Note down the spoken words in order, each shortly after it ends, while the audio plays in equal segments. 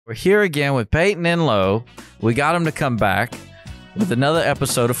We're here again with Peyton Enlo. We got him to come back with another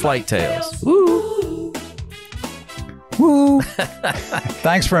episode of Flight Tales. Woo! Woo!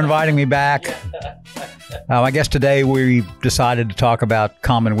 Thanks for inviting me back. I guess today we decided to talk about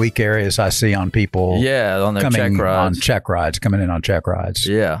common weak areas I see on people. Yeah, on their check rides. Coming in on check rides.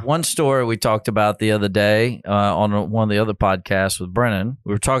 Yeah. One story we talked about the other day on one of the other podcasts with Brennan,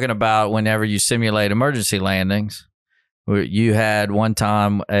 we were talking about whenever you simulate emergency landings, you had one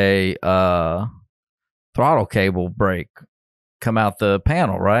time a throttle cable break come out the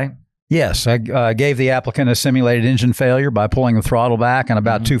panel, right? Yes, I gave the applicant a simulated engine failure by pulling the throttle back, and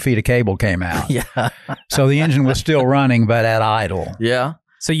about 2 feet of cable came out. Yeah. So the engine was still running, but at idle. Yeah.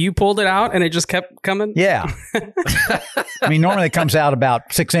 So you pulled it out and it just kept coming? Yeah. I mean, normally it comes out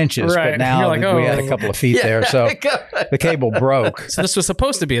about 6 inches, right. But now we had a couple of feet there, so the cable broke. So this was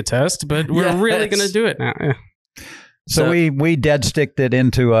supposed to be a test, but we're really going to do it now. Yeah. So we dead sticked it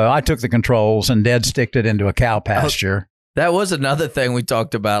into I took the controls and dead sticked it into a cow pasture. That was another thing we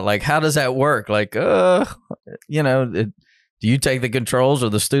talked about. Like, how does that work? Like, do you take the controls or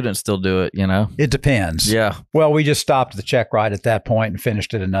the students still do it, It depends. Yeah. Well, we just stopped the check ride at that point and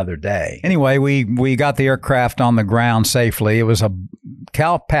finished it another day. Anyway, we got the aircraft on the ground safely. It was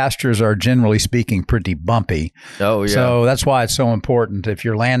cow pastures are generally speaking pretty bumpy. Oh, yeah. So that's why it's so important if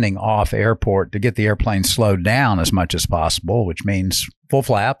you're landing off airport to get the airplane slowed down as much as possible, which means full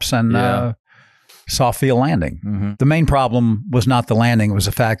flaps and soft field landing. Mm-hmm. The main problem was not the landing. It was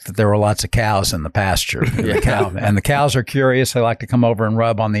the fact that there were lots of cows in the pasture. Yeah. And the cows are curious. They like to come over and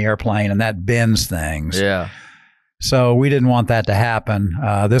rub on the airplane, and that bends things. Yeah. So we didn't want that to happen.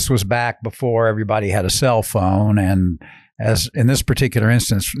 This was back before everybody had a cell phone. And as in this particular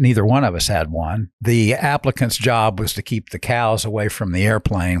instance, neither one of us had one. The applicant's job was to keep the cows away from the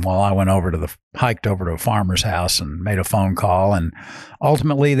airplane while I went hiked over to a farmer's house and made a phone call. And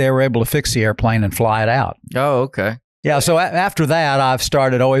ultimately, they were able to fix the airplane and fly it out. Oh, okay. Yeah, so after that, I've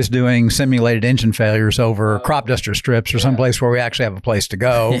started always doing simulated engine failures over crop duster strips or someplace where we actually have a place to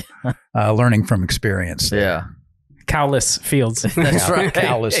go, learning from experience. Yeah. Cowless fields. That's right.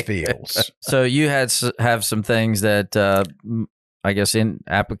 Cowless fields. So you have some things that I guess in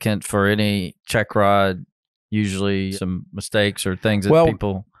applicant for any check ride, usually some mistakes or things that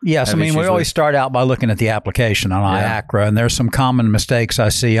people. Yes, I mean, we always start out by looking at the application on IACRA, and there's some common mistakes I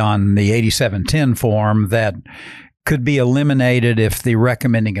see on the 8710 form that could be eliminated if the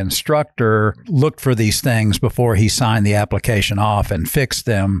recommending instructor looked for these things before he signed the application off and fixed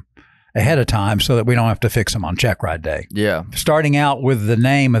them ahead of time so that we don't have to fix them on check ride day. Yeah. Starting out with the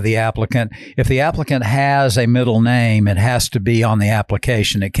name of the applicant. If the applicant has a middle name, it has to be on the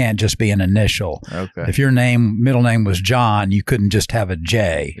application. It can't just be an initial. Okay. If your middle name was John, you couldn't just have a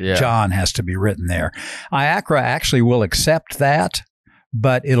J. Yeah. John has to be written there. IACRA actually will accept that,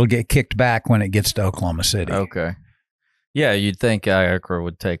 but it'll get kicked back when it gets to Oklahoma City. Okay. Yeah, you'd think IACRA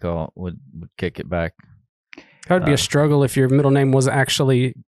would kick it back. That would be a struggle if your middle name was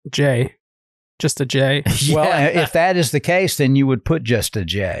actually J, just a J. Well, if that is the case, then you would put just a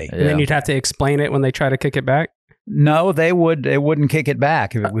J. And then you'd have to explain it when they try to kick it back? No, they wouldn't kick it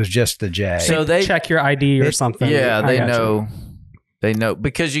back if it was just the J. So they check your ID or something. Yeah, they know. They know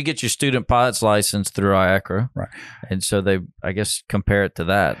because you get your student pilot's license through IACRA. Right. And so they, I guess, compare it to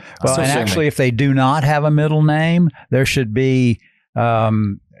that. Well, and actually, if they do not have a middle name, there should be,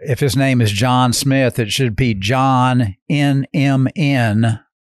 if his name is John Smith, it should be John N.M.N.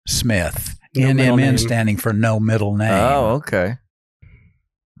 Smith. No NMN standing for no middle name. Oh, okay.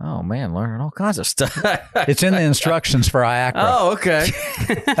 Oh, man, learning all kinds of stuff. It's in the instructions for IACRA. Oh, okay.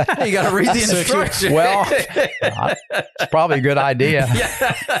 You got to read the instructions. Well, it's probably a good idea.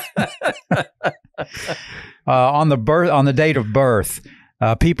 On the date of birth,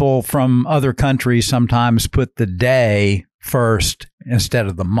 people from other countries sometimes put the day first instead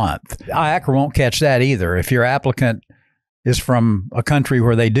of the month. IACRA won't catch that either. If your applicant is from a country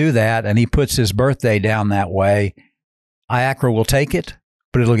where they do that and he puts his birthday down that way, IACRA will take it,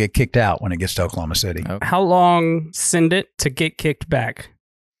 but it'll get kicked out when it gets to Oklahoma City. Okay. How long send it to get kicked back?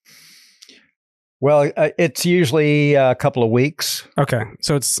 Well, it's usually a couple of weeks. Okay.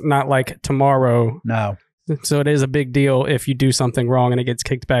 So it's not like tomorrow. No. So it is a big deal if you do something wrong and it gets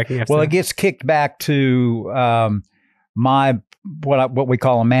kicked back. And you have it gets kicked back to what we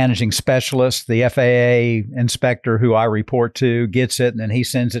call a managing specialist. The FAA inspector who I report to gets it, and then he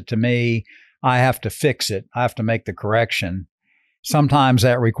sends it to me. I have to fix it. I have to make the correction. Sometimes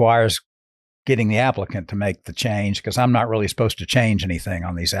that requires getting the applicant to make the change because I'm not really supposed to change anything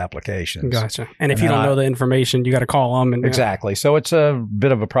on these applications. Gotcha. And if you don't know the information, you got to call them. And, exactly. So it's a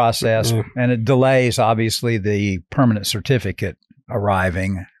bit of a process, and it delays, obviously, the permanent certificate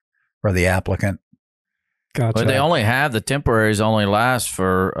arriving. for the applicant. Gotcha. But they only have the temporaries only last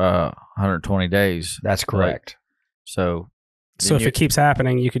for 120 days. That's correct. So if it keeps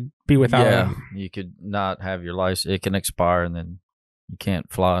happening, you could be without it. You could not have your license. It can expire and then you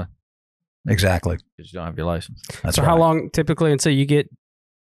can't fly Exactly. because you don't have your license. That's So right. how long typically until you get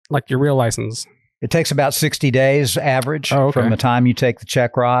like your real license? It takes about 60 days average from the time you take the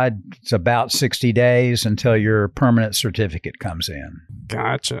check ride. It's about 60 days until your permanent certificate comes in.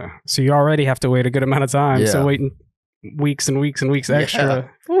 Gotcha. So you already have to wait a good amount of time. Yeah. So waiting weeks and weeks and weeks extra.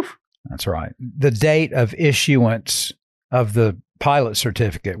 Oof. That's right. The date of issuance of the pilot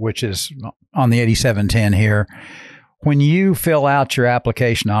certificate, which is on the 8710 here, when you fill out your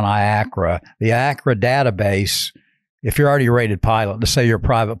application on IACRA, the IACRA database, if you're already a rated pilot, let's say you're a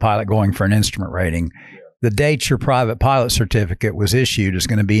private pilot going for an instrument rating, the date your private pilot certificate was issued is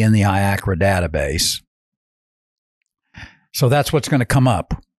going to be in the IACRA database. So that's what's going to come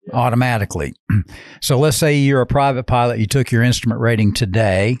up automatically. So let's say you're a private pilot, you took your instrument rating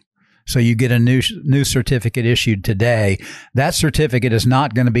today, so you get a new certificate issued today. That certificate is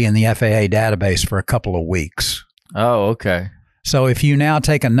not going to be in the FAA database for a couple of weeks. Oh, okay. So if you now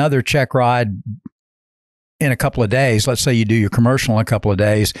take another check ride in a couple of days, let's say you do your commercial in a couple of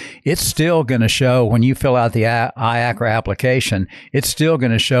days, it's still going to show when you fill out the IACRA application, it's still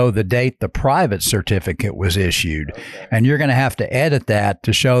going to show the date the private certificate was issued. Okay. And you're going to have to edit that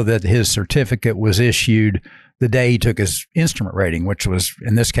to show that his certificate was issued the day he took his instrument rating, which was,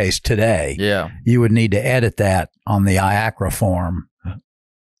 in this case, today. Yeah. You would need to edit that on the IACRA form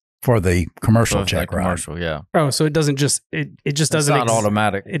for the commercial check ride. Commercial, yeah. Oh, so it doesn't just it just doesn't. It's not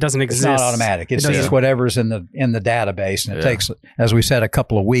automatic. It doesn't exist. It's not automatic. It's just whatever's in the database, and it takes, as we said, a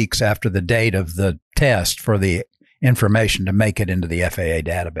couple of weeks after the date of the test for the information to make it into the FAA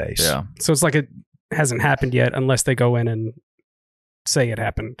database. Yeah. So it's like it hasn't happened yet unless they go in and say it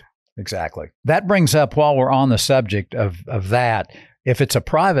happened. Exactly. That brings up, while we're on the subject of that, if it's a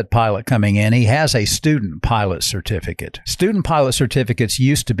private pilot coming in, he has a student pilot certificate. Student pilot certificates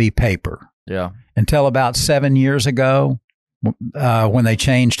used to be paper. Yeah. Until about 7 years ago, when they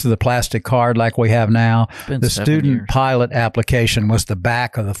changed to the plastic card like we have now. The student pilot application was the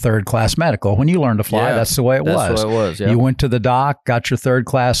back of the third class medical. When you learned to fly, that's the way it was. That's the way it was, yeah. You went to the dock, got your third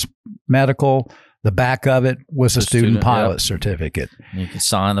class medical. The back of it was a student pilot certificate. You could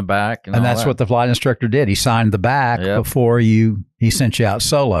sign the back. And that's what the flight instructor did. He signed the back before he sent you out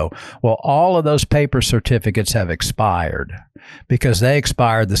solo. Well, all of those paper certificates have expired because they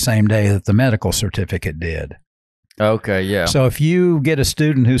expired the same day that the medical certificate did. Okay, yeah. So if you get a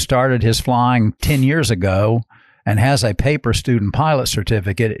student who started his flying 10 years ago and has a paper student pilot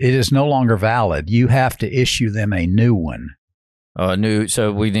certificate, it is no longer valid. You have to issue them a new one.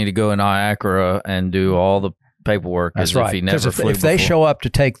 So we need to go in IACRA and do all the paperwork. That's right. Because if they show up to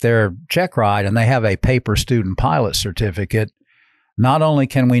take their check ride and they have a paper student pilot certificate, not only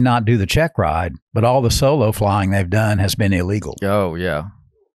can we not do the check ride, but all the solo flying they've done has been illegal. Oh, yeah.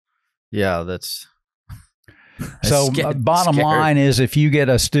 Yeah, that's so bottom line is, if you get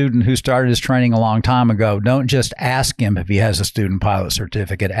a student who started his training a long time ago, don't just ask him if he has a student pilot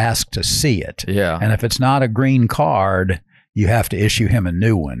certificate. Ask to see it. Yeah. And if it's not a green card, you have to issue him a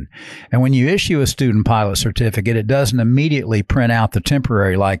new one. And when you issue a student pilot certificate, it doesn't immediately print out the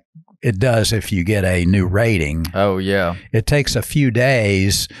temporary like it does if you get a new rating. Oh, yeah. It takes a few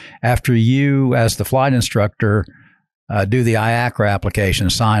days after you, as the flight instructor, do the IACRA application,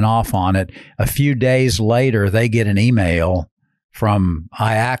 sign off on it. A few days later, they get an email from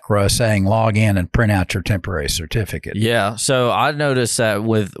IACRA saying log in and print out your temporary certificate. Yeah. So I noticed that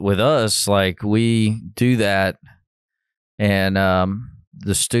with us, like we do that. And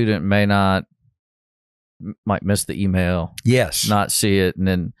the student might miss the email. Yes. Not see it. And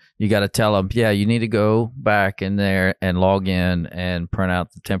then you got to tell them, you need to go back in there and log in and print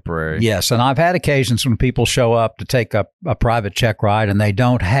out the temporary. Yes. And I've had occasions when people show up to take a private check ride and they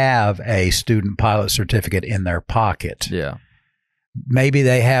don't have a student pilot certificate in their pocket. Yeah. Maybe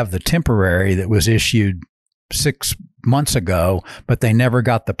they have the temporary that was issued 6 months ago, but they never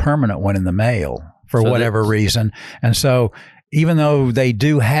got the permanent one in the mail. For whatever reason. And so even though they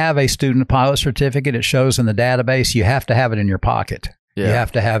do have a student pilot certificate, it shows in the database, you have to have it in your pocket. Yeah. You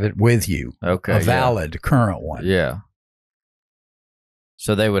have to have it with you. Okay. A valid current one. Yeah.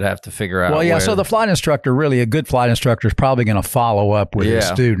 So they would have to figure out. Well, yeah. So the flight instructor, really a good flight instructor, is probably going to follow up with his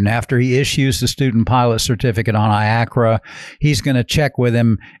student. After he issues the student pilot certificate on IACRA, he's going to check with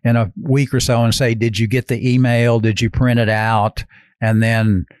him in a week or so and say, did you get the email? Did you print it out? And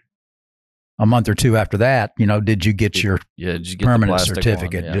then a month or two after that, did you get your permanent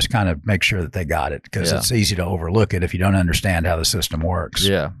certificate? One, Just kind of make sure that they got it, because it's easy to overlook it if you don't understand how the system works.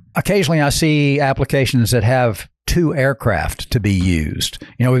 Yeah. Occasionally I see applications that have 2 aircraft to be used.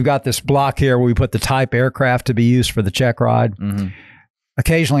 We've got this block here where we put the type aircraft to be used for the Checkride. Mm-hmm.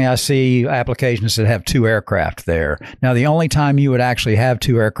 Occasionally I see applications that have 2 aircraft there. Now, the only time you would actually have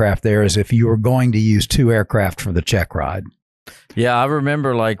 2 aircraft there is if you were going to use 2 aircraft for the Checkride. Yeah, I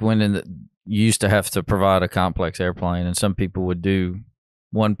remember like when you used to have to provide a complex airplane, and some people would do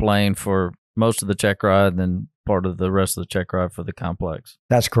one plane for most of the Checkride and then part of the rest of the Checkride for the complex.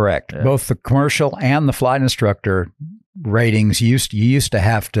 That's correct. Yeah. Both the commercial and the flight instructor ratings you used to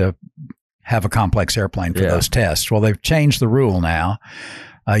have a complex airplane for those tests. Well, they've changed the rule now.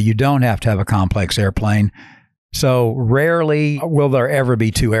 You don't have to have a complex airplane. So rarely will there ever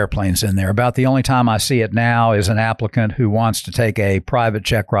be 2 airplanes in there. About the only time I see it now is an applicant who wants to take a private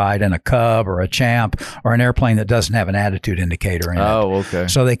Checkride in a Cub or a Champ or an airplane that doesn't have an attitude indicator in it. Oh, okay.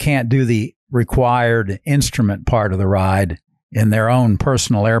 So they can't do the required instrument part of the ride in their own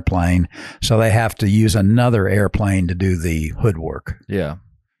personal airplane. So they have to use another airplane to do the hood work. Yeah.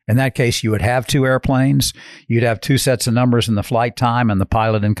 In that case, you would have 2 airplanes. You'd have 2 sets of numbers in the flight time and the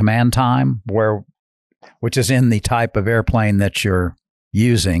pilot and command time, which is in the type of airplane that you're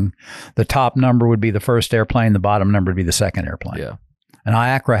using. The top number would be the first airplane. The bottom number would be the second airplane. Yeah. And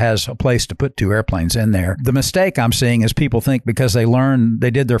IACRA has a place to put 2 airplanes in there. The mistake I'm seeing is people think because they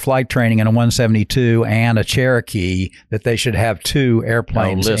did their flight training in a 172 and a Cherokee that they should have 2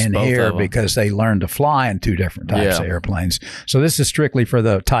 airplanes in here because they learned to fly in 2 different types of airplanes. So this is strictly for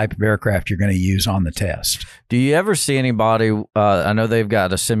the type of aircraft you're going to use on the test. Do you ever see anybody, I know they've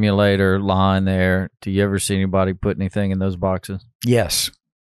got a simulator line there. Do you ever see anybody put anything in those boxes? Yes.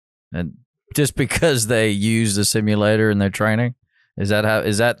 And just because they use the simulator in their training? Is that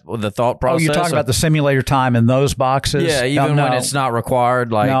the thought process? Oh, you're talking about the simulator time in those boxes? Yeah, even when it's not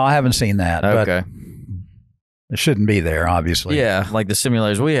required. Like, no, I haven't seen that. Okay. But it shouldn't be there, obviously. Yeah, like the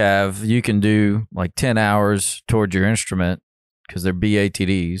simulators we have, you can do like 10 hours towards your instrument because they're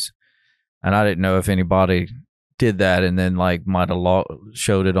BATDs. And I didn't know if anybody did that and then like might have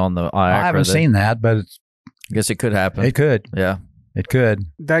showed it on the IACRA. I haven't seen that, but I guess it could happen. It could. Yeah. It could.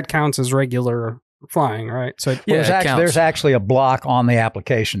 That counts as regular flying, right? So there's actually a block on the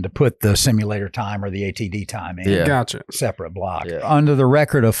application to put the simulator time or the ATD time in. Yeah. Gotcha. Separate block. Yeah. Under the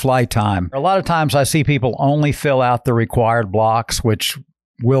record of flight time, a lot of times I see people only fill out the required blocks, which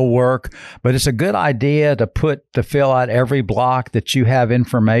will work, but it's a good idea to fill out every block that you have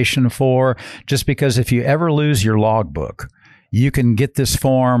information for, just because if you ever lose your logbook, you can get this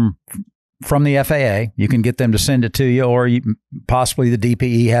form from the FAA. You can get them to send it to you, or possibly the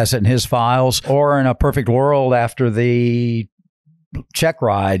D.P.E. has it in his files, or in a perfect world after the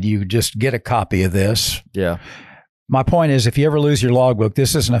Checkride, you just get a copy of this. Yeah. My point is, if you ever lose your logbook,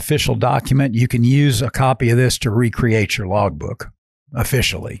 this is an official document. You can use a copy of this to recreate your logbook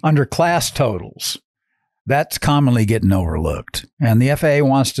officially. Under class totals, that's commonly getting overlooked. And the FAA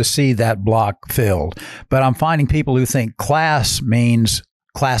wants to see that block filled. But I'm finding people who think class means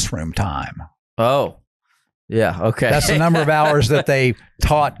classroom time. Oh, yeah. Okay. That's the number of hours that they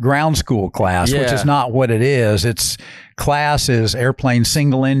taught ground school class, which is not what it is. It's class is airplane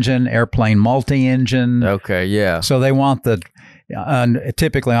single engine, airplane multi-engine. Okay. Yeah. So they want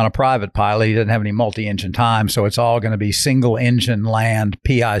typically on a private pilot, he doesn't have any multi-engine time. So it's all going to be single engine land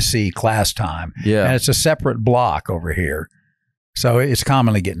PIC class time. Yeah. And it's a separate block over here. So it's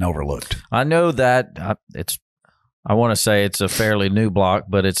commonly getting overlooked. I know that I want to say it's a fairly new block,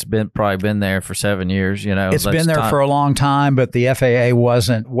 but it's probably been there for 7 years. It's been there for a long time, but the FAA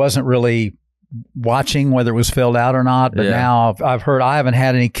wasn't really watching whether it was filled out or not. But now I've heard, I haven't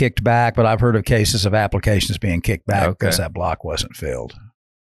had any kicked back, but I've heard of cases of applications being kicked back because that block wasn't filled.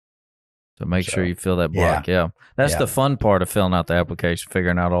 So make sure you fill that block. Yeah. That's the fun part of filling out the application,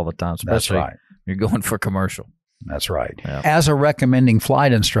 figuring out all the time, especially when you're going for commercial. That's right. Yeah. As a recommending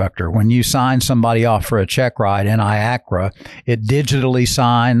flight instructor, when you sign somebody off for a Checkride in IACRA, it digitally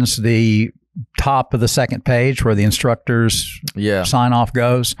signs the top of the second page where the instructor's sign off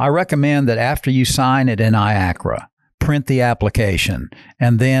goes. I recommend that after you sign it in IACRA, print the application,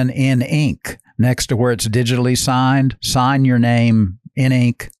 and then in ink, next to where it's digitally signed, sign your name in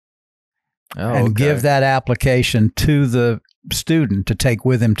ink and give that application to the student to take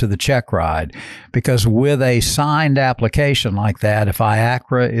with him to the Checkride. Because with a signed application like that, if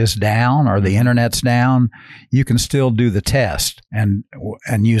IACRA is down or the internet's down, you can still do the test and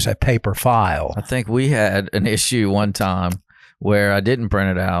use a paper file. I think we had an issue one time where I didn't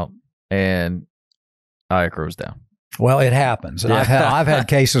print it out and IACRA was down. Well, it happens. And I've had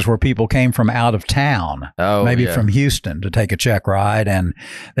cases where people came from out of town, maybe from Houston, to take a check ride, and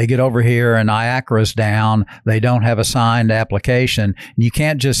they get over here and IACRA's down. They don't have a signed application. And you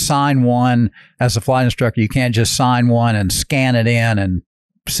can't just sign one as a flight instructor. You can't just sign one and scan it in and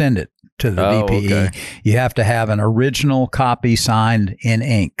send it to the D.P.E. Okay. You have to have an original copy signed in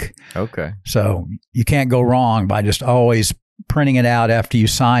ink. Okay. So you can't go wrong by just always printing it out after you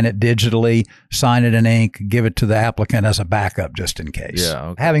sign it digitally, sign it in ink, give it to the applicant as a backup just in case. Yeah.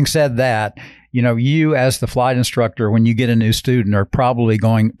 Okay. Having said that, you as the flight instructor, when you get a new student, are probably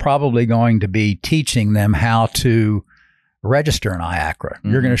going to be teaching them how to register an IACRA.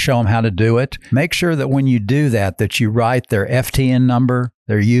 Mm-hmm. You're going to show them how to do it. Make sure that when you do that you write their FTN number,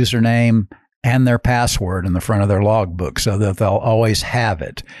 their username, and their password in the front of their logbook so that they'll always have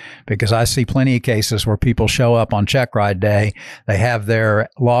it. Because I see plenty of cases where people show up on Checkride day, they have their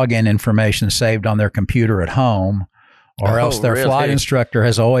login information saved on their computer at home, or else their flight instructor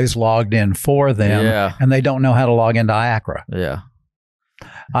has always logged in for them, and they don't know how to log into IACRA. Yeah.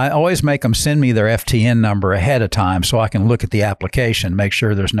 I always make them send me their FTN number ahead of time so I can look at the application, make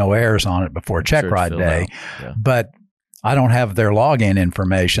sure there's no errors on it before Checkride day. Yeah. But I don't have their login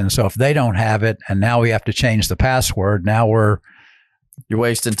information. So if they don't have it and now we have to change the password, now you're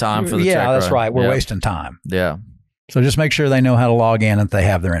wasting time for the check ride. That's right. We're wasting time. Yeah. So just make sure they know how to log in and they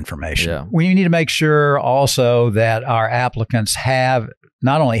have their information. Yeah. We need to make sure also that our applicants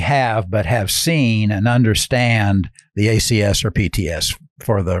not only have, but have seen and understand the ACS or PTS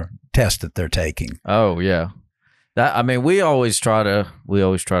for the test that they're taking. Oh, yeah. We always try to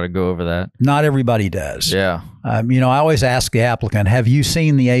go over that. Not everybody does. Yeah. I always ask the applicant, have you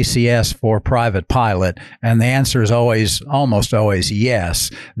seen the ACS for private pilot? And the answer is almost always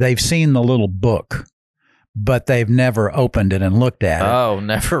yes. They've seen the little book, but they've never opened it and looked at it. Oh,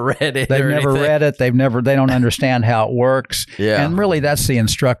 never read it. They've never read it. They don't understand how it works. Yeah. And really, that's the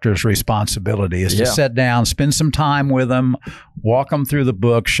instructor's responsibility is to sit down, spend some time with them, walk them through the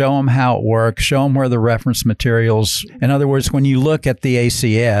book, show them how it works, show them where the reference materials. In other words, when you look at the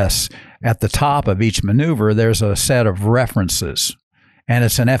ACS, at the top of each maneuver, there's a set of references. And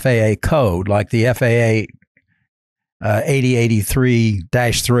it's an FAA code, like the FAA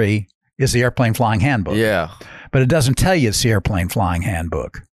 8083-3 is the Airplane Flying Handbook. Yeah. But it doesn't tell you it's the Airplane Flying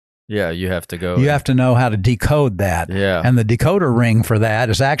Handbook. Yeah, you have to go. You have to know how to decode that. Yeah. And the decoder ring for that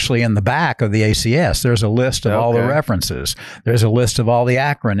is actually in the back of the ACS. There's a list of all the references. There's a list of all the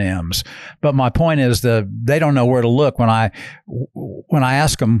acronyms. But my point is they don't know where to look. When I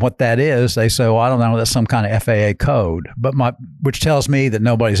ask them what that is, they say, well, I don't know, that's some kind of FAA code. Which tells me that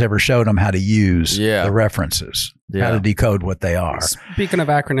nobody's ever showed them how to use the references, how to decode what they are. Speaking of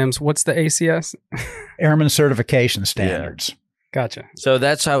acronyms, what's the ACS? Airman Certification Standards. Yeah. Gotcha. So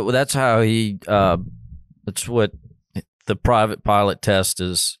that's how he that's what the private pilot test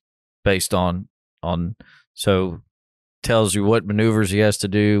is based on. So tells you what maneuvers he has to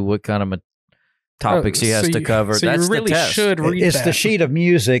do, what kind of topics he has to cover. So that's you really the test. should read It's the sheet of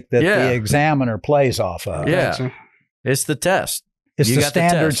music that the examiner plays off of. Yeah. Gotcha. It's the test. It's the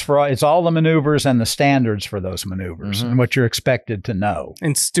standards it's all the maneuvers and the standards for those maneuvers and what you're expected to know.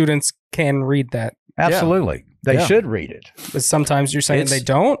 And students can read that. Absolutely. Yeah. They should read it. But sometimes you're saying they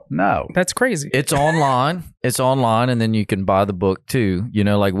don't? No. That's crazy. It's online. And then you can buy the book too.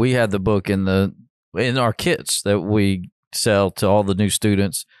 Like we had the book in our kits that we sell to all the new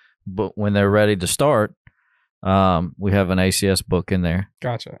students, but when they're ready to start, we have an ACS book in there.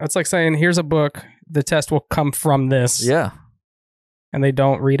 Gotcha. That's like saying, here's a book, the test will come from this. Yeah. And they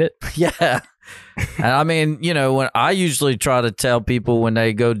don't read it? Yeah. And when I usually try to tell people when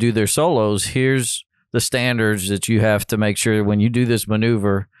they go do their solos, here's the standards that you have to make sure when you do this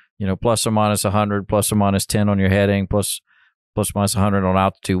maneuver, plus or minus 100, plus or minus 10 on your heading, plus or minus 100 on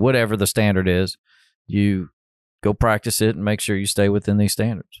altitude, whatever the standard is, you go practice it and make sure you stay within these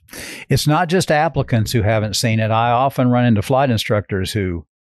standards. It's not just applicants who haven't seen it. I often run into flight instructors who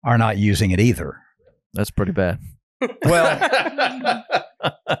are not using it either. That's pretty bad. Well,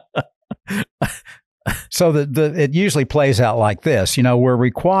 so it usually plays out like this. We're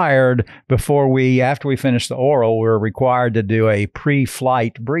required after we finish the oral, we're required to do a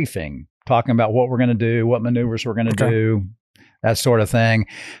pre-flight briefing, talking about what we're going to do, what maneuvers we're going to do, that sort of thing.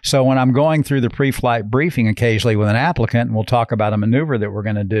 So when I'm going through the pre-flight briefing occasionally with an applicant, we'll talk about a maneuver that we're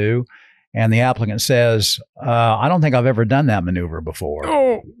going to do, and the applicant says, I don't think I've ever done that maneuver before.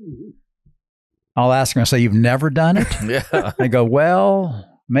 Oh. I'll ask them and say, you've never done it? Yeah. They go, well,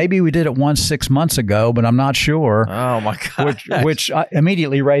 maybe we did it once 6 months ago, but I'm not sure. Oh, my God. Which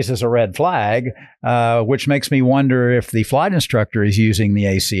immediately raises a red flag, which makes me wonder if the flight instructor is using the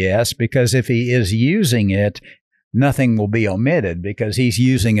ACS, because if he is using it, nothing will be omitted because he's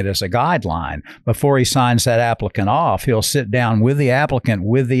using it as a guideline. Before he signs that applicant off, he'll sit down with the applicant,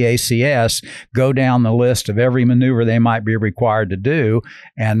 with the ACS, go down the list of every maneuver they might be required to do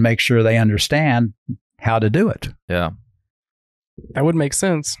and make sure they understand how to do it. Yeah. That would make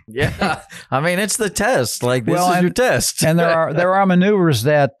sense. Yeah. I mean, it's the test. Like, this is your test. And there are maneuvers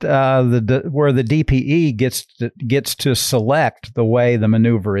that where the D.P.E. gets to select the way the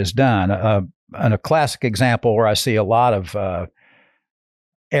maneuver is done. And a classic example where I see a lot of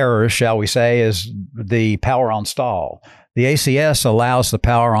errors, shall we say, is the power on stall. The ACS allows the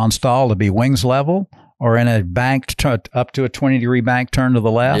power on stall to be wings level or in a banked up to a 20-degree bank turn to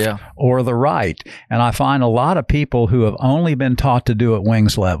the left or the right. And I find a lot of people who have only been taught to do it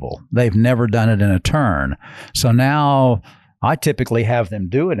wings level. They've never done it in a turn. So now I typically have them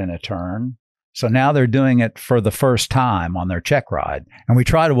do it in a turn. So now they're doing it for the first time on their check ride. And we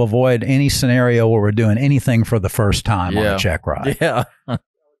try to avoid any scenario where we're doing anything for the first time on a check ride. Yeah.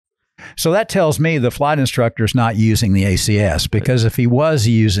 So that tells me the flight instructor is not using the ACS, because if he was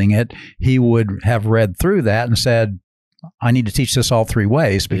using it, he would have read through that and said, I need to teach this all three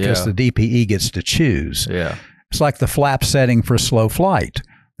ways because the D.P.E. gets to choose. Yeah. It's like the flap setting for slow flight.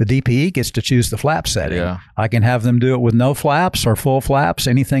 The D.P.E. gets to choose the flap setting. Yeah. I can have them do it with no flaps or full flaps,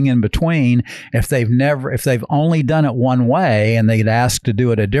 anything in between. If they've only done it one way and they get asked to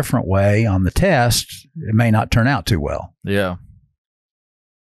do it a different way on the test, it may not turn out too well. Yeah.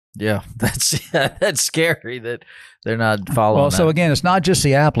 Yeah. That's scary that they're not following. Well, so again, it's not just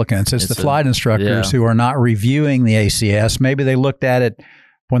the applicants, it's the flight instructors who are not reviewing the ACS. Maybe they looked at it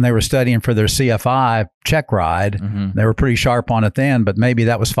when they were studying for their CFI check ride. Mm-hmm. They were pretty sharp on it then, but maybe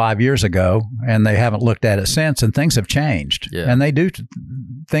that was 5 years ago and they haven't looked at it since, and things have changed. Yeah. And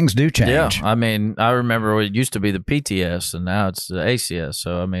things do change. Yeah. I mean, I remember it used to be the PTS and now it's the ACS.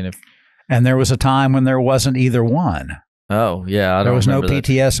 So, I mean, and there was a time when there wasn't either one. Oh, yeah. There was no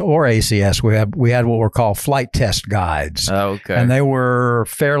PTS or ACS. We had what were called flight test guides. Oh, okay. And they were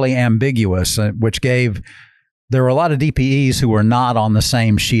fairly ambiguous, which gave... There were a lot of DPEs who were not on the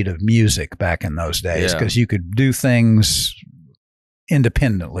same sheet of music back in those days because you could do things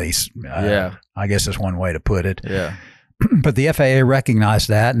independently. I guess is one way to put it. Yeah. But the FAA recognized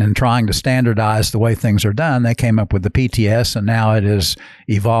that, and in trying to standardize the way things are done, they came up with the PTS, and now it has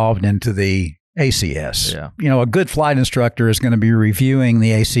evolved into the ACS. Yeah. You know, a good flight instructor is going to be reviewing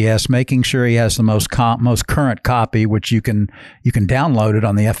the ACS, making sure he has the most current copy, which you can download it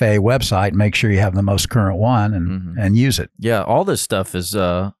on the FAA website, make sure you have the most current one and use it. Yeah, all this stuff is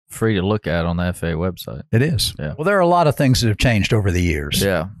free to look at on the FAA website. It is. Yeah. Well, there are a lot of things that have changed over the years.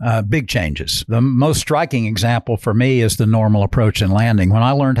 Yeah. Big changes. The most striking example for me is the normal approach and landing. When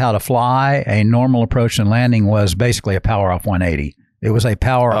I learned how to fly, a normal approach and landing was basically a power off 180. It was a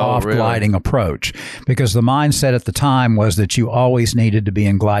power-off gliding approach because the mindset at the time was that you always needed to be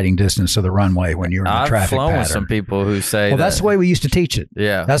in gliding distance of the runway when you're in the traffic pattern. I've flown with some people who say well, that's the way we used to teach it.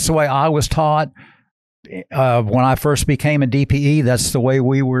 Yeah. That's the way I was taught. When I first became a DPE, that's the way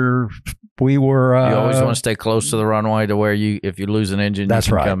we were. You always want to stay close to the runway to where if you lose an engine, that's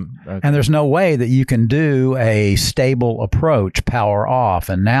you can right. come. Okay. And there's no way that you can do a stable approach power off.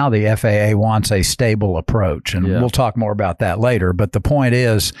 And now the FAA wants a stable approach. And we'll talk more about that later. But the point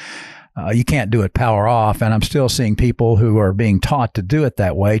is, you can't do it power off. And I'm still seeing people who are being taught to do it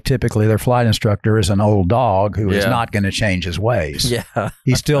that way. Typically, their flight instructor is an old dog who is not going to change his ways. Yeah.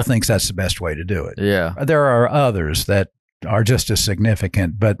 He still thinks that's the best way to do it. Yeah. There are others that are just as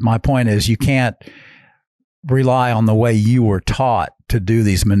significant. But my point is, you can't rely on the way you were taught to do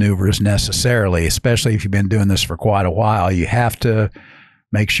these maneuvers necessarily, especially if you've been doing this for quite a while. You have to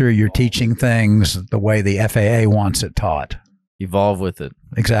make sure you're teaching things the way the FAA wants it taught. Evolve with it.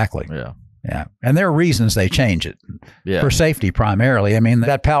 Exactly. Yeah. Yeah. And there are reasons they change it. Yeah. For safety primarily. I mean,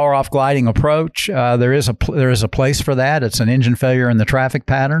 that power off gliding approach, there is a place for that. It's an engine failure in the traffic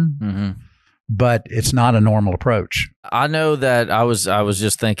pattern. Mm-hmm. But it's not a normal approach. I know that I was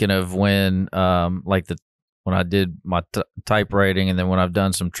just thinking of when when I did my type rating, and then when I've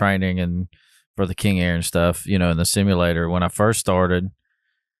done some training and for the King Air and stuff, in the simulator. When I first started,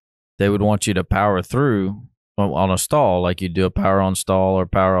 they would want you to power through on a stall, like you do a power on stall or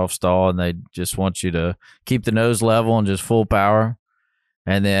power off stall, and they just want you to keep the nose level and just full power.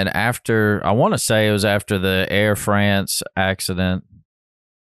 And then after, I want to say it was after the Air France accident,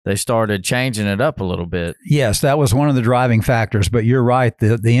 they started changing it up a little bit. Yes, that was one of the driving factors, but you're right.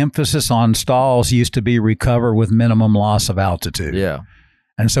 The emphasis on stalls used to be recover with minimum loss of altitude. Yeah.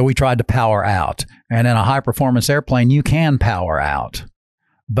 And so we tried to power out. And in a high-performance airplane, you can power out.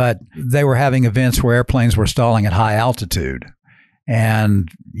 But they were having events where airplanes were stalling at high altitude. And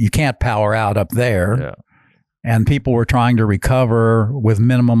you can't power out up there. Yeah. and people were trying to recover with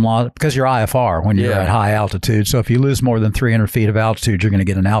minimum loss because you're IFR when you're at high altitude. So if you lose more than 300 feet of altitude, you're going to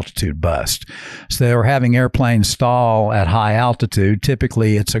get an altitude bust. So they were having airplanes stall at high altitude.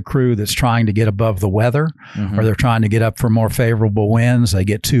 Typically, it's a crew that's trying to get above the weather, or they're trying to get up for more favorable winds. They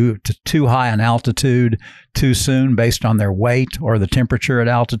get too high an altitude too soon based on their weight or the temperature at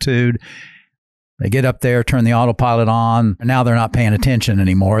altitude. They get up there, turn the autopilot on, and now they're not paying attention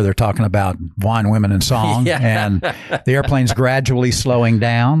anymore. They're talking about wine, women, and song, and the airplane's gradually slowing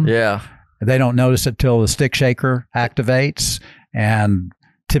down. Yeah. They don't notice it till the stick shaker activates, and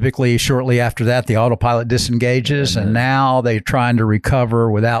typically shortly after that, the autopilot disengages, and now they're trying to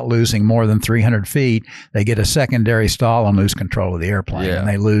recover without losing more than 300 feet. They get a secondary stall and lose control of the airplane, and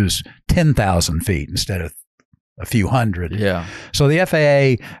they lose 10,000 feet instead of a few hundred. Yeah. So the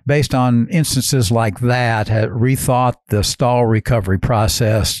FAA, based on instances like that, had rethought the stall recovery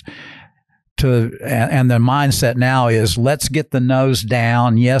process and the mindset now is, let's get the nose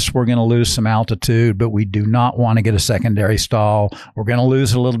down. Yes, we're going to lose some altitude, but we do not want to get a secondary stall. We're going to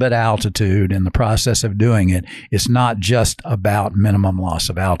lose a little bit of altitude in the process of doing it. It's not just about minimum loss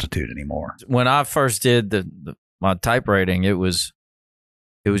of altitude anymore. When I first did my type rating, it was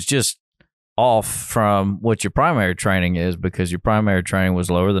just off from what your primary training is, because your primary training was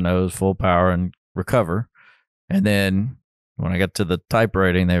lower the nose, full power, and recover. And then when I got to the type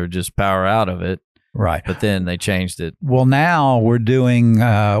rating, they were just power out of it. Right. But then they changed it. Well, now we're doing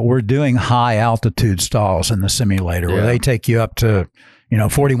high altitude stalls in the simulator where they take you up to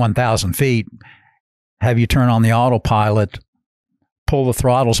 41,000 feet, have you turn on the autopilot, pull the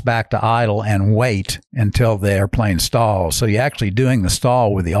throttles back to idle, and wait until the airplane stalls. So you're actually doing the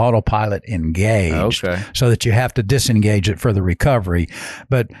stall with the autopilot engaged, so that you have to disengage it for the recovery.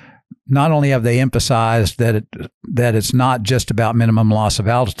 But not only have they emphasized that it's not just about minimum loss of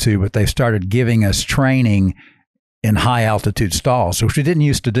altitude, but they've started giving us training in high altitude stalls, which we didn't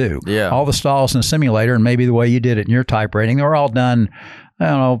used to do. Yeah. All the stalls in the simulator, and maybe the way you did it in your type rating, they were all done, I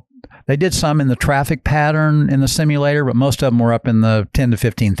don't know, they did some in the traffic pattern in the simulator, but most of them were up in the 10 to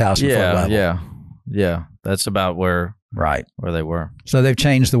 15,000 foot level. Yeah. That's about where they were. So they've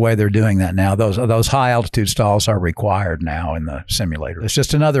changed the way they're doing that now. Those high altitude stalls are required now in the simulator. It's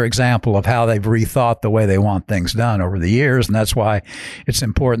just another example of how they've rethought the way they want things done over the years, and that's why it's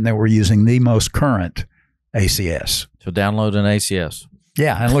important that we're using the most current ACS. So download an ACS.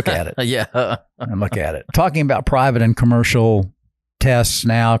 Yeah, and look at it. And look at it. Talking about private and commercial tests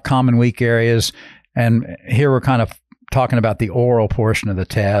now, common weak areas, and here we're kind of talking about the oral portion of the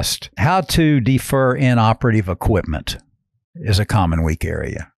test. How to defer inoperative equipment is a common weak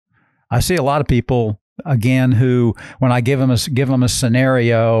area. I see a lot of people, again, who, when I give them a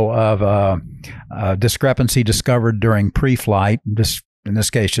scenario of a discrepancy discovered during pre-flight, in this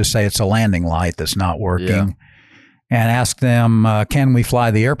case, just say it's a landing light that's not working, and ask them, can we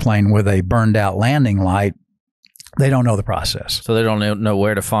fly the airplane with a burned out landing light? They don't know the process. So they don't know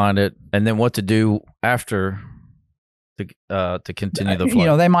where to find it and then what to do after to continue the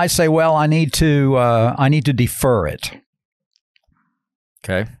flight. They might say, well, I need to defer it.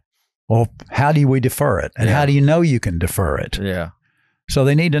 Okay. Well, how do we defer it? And how do you know you can defer it? Yeah. So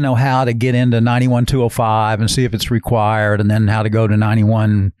they need to know how to get into 91-205 and see if it's required, and then how to go to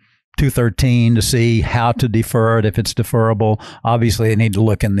 91-213 to see how to defer it if it's deferrable. Obviously, they need to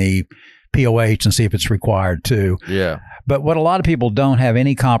look in the POH and see if it's required too. Yeah. But what a lot of people don't have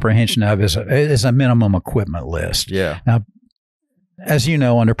any comprehension of is a minimum equipment list. Yeah. Now, as you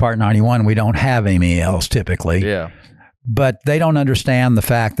know, under Part 91, we don't have MELs typically. Yeah. But they don't understand the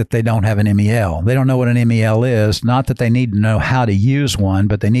fact that they don't have an MEL. They don't know what an MEL is. Not that they need to know how to use one,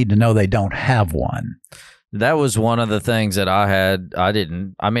 but they need to know they don't have one. That was one of the things that I had. I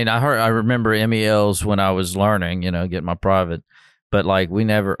remember MELs when I was learning, getting my private. But I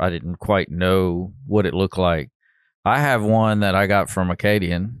didn't quite know what it looked like. I have one that I got from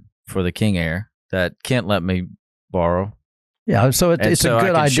Acadian for the King Air that Kent let me borrow. Yeah, so it's a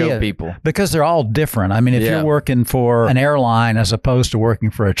good idea show people, because they're all different. I mean, if you're working for an airline as opposed to working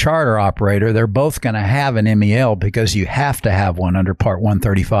for a charter operator, they're both going to have an MEL because you have to have one under Part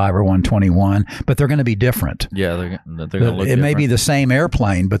 135 or 121, but they're going to be different. Yeah, they're going to look different. It may be the same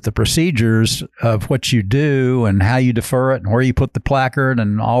airplane, but the procedures of what you do and how you defer it and where you put the placard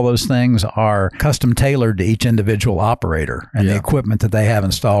and all those things are custom tailored to each individual operator and the equipment that they have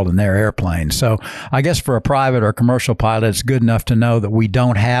installed in their airplane. So I guess for a private or commercial pilot, it's good enough to know that we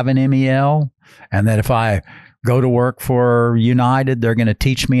don't have an MEL, and that if I go to work for United. They're going to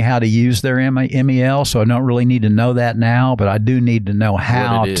teach me how to use their MEL, so I don't really need to know that now, but I do need to know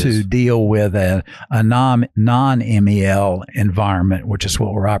how to deal with a non-MEL environment, which is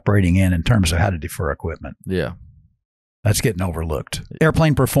what we're operating in terms of how to defer equipment. Yeah. That's getting overlooked.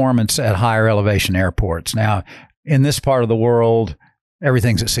 Airplane performance at higher elevation airports. Now, in this part of the world,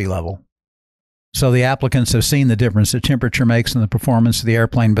 everything's at sea level. So the applicants have seen the difference that temperature makes in the performance of the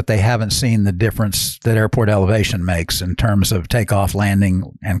airplane, but they haven't seen the difference that airport elevation makes in terms of takeoff, landing,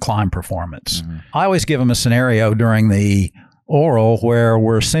 and climb performance. Mm-hmm. I always give them a scenario during the oral where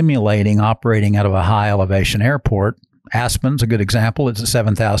we're simulating operating out of a high elevation airport. Aspen's a good example. It's at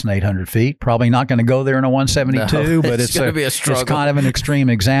 7,800 feet. Probably not going to go there in a 172, but it's going to be a struggle. It's kind of an extreme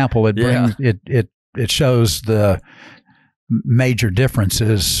example. It brings it shows the major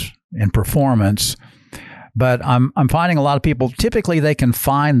differences in performance, but I'm finding a lot of people, typically they can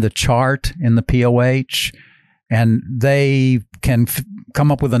find the chart in the POH and they can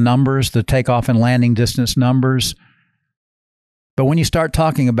come up with the numbers, the takeoff and landing distance numbers. But when you start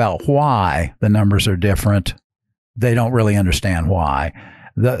talking about why the numbers are different, they don't really understand why.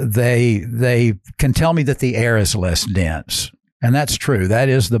 They can tell me that the air is less dense. And that's true. That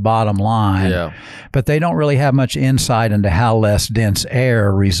is the bottom line. Yeah. But they don't really have much insight into how less dense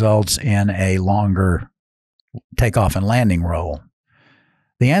air results in a longer takeoff and landing roll.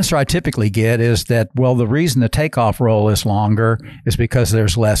 The answer I typically get is that, well, the reason the takeoff roll is longer is because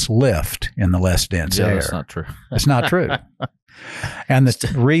there's less lift in the less dense air. That's not true. It's not true. And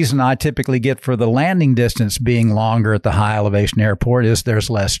the reason I typically get for the landing distance being longer at the high elevation airport is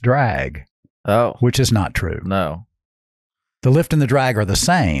there's less drag. Oh. Which is not true. No. The lift and the drag are the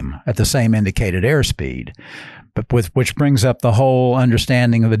same at the same indicated airspeed, but which brings up the whole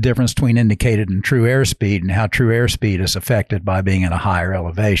understanding of the difference between indicated and true airspeed and how true airspeed is affected by being at a higher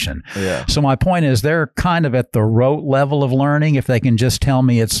elevation. Yeah. So my point is they're kind of at the rote level of learning. If they can just tell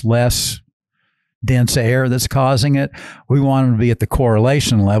me it's less dense air that's causing it, we want them to be at the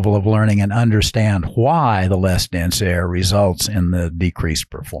correlation level of learning and understand why the less dense air results in the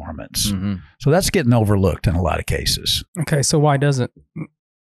decreased performance. Mm-hmm. So that's getting overlooked in a lot of cases. Okay, so why does it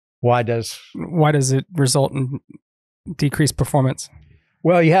result in decreased performance?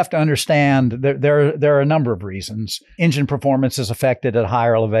 Well, you have to understand there are a number of reasons. Engine performance is affected at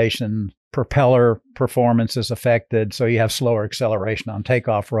higher elevation. Propeller performance is affected, so you have slower acceleration on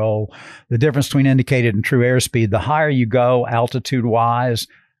takeoff roll. The difference between indicated and true airspeed, the higher you go altitude-wise,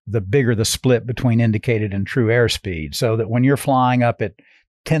 the bigger the split between indicated and true airspeed. So that when you're flying up at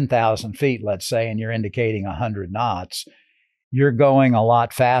 10,000 feet, let's say, and you're indicating 100 knots, you're going a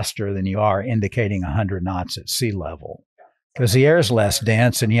lot faster than you are indicating 100 knots at sea level. Because the air is less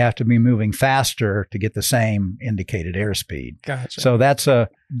dense and you have to be moving faster to get the same indicated airspeed. Gotcha. So that's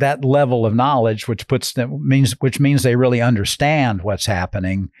that level of knowledge, which means they really understand what's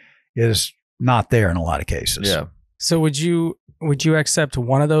happening, is not there in a lot of cases. Yeah. So would you accept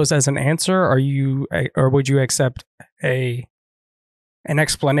one of those as an answer, or would you accept an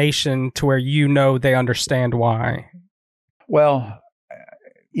explanation to where they understand why? Well,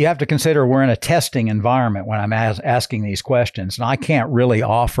 you have to consider we're in a testing environment when I'm asking these questions, and I can't really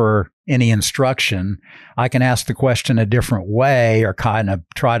offer any instruction. I can ask the question a different way or kind of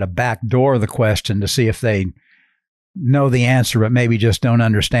try to backdoor the question to see if they know the answer, but maybe just don't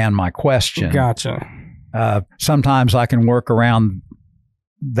understand my question. Gotcha. Sometimes I can work around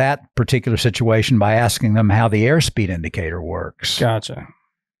that particular situation by asking them how the airspeed indicator works. Gotcha.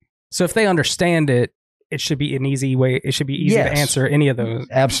 So if they understand it, it should be an easy way. It should be easy to answer any of those.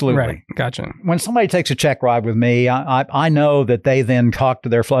 Absolutely. Right. Gotcha. When somebody takes a check ride with me, I know that they then talk to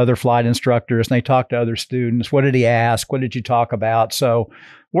their other flight instructors and they talk to other students. What did he ask? What did you talk about? So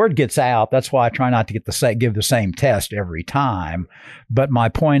word gets out. That's why I try not to give the same test every time. But my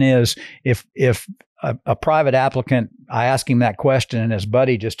point is, if a private applicant, I ask him that question, and his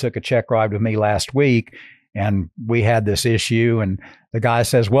buddy just took a check ride with me last week, and we had this issue, and the guy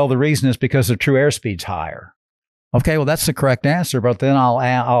says, well, the reason is because the true airspeed's higher. Okay, well, that's the correct answer, but then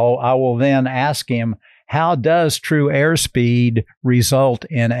I will then ask him, how does true airspeed result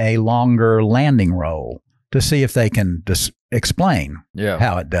in a longer landing roll, to see if they can explain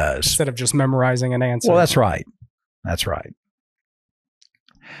how it does. Instead of just memorizing an answer. Well, that's right. That's right.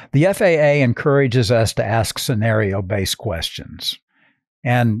 The FAA encourages us to ask scenario-based questions.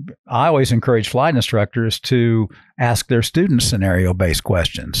 And I always encourage flight instructors to ask their students scenario-based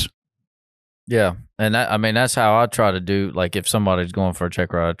questions. Yeah. And that's how I try to do, like if somebody's going for a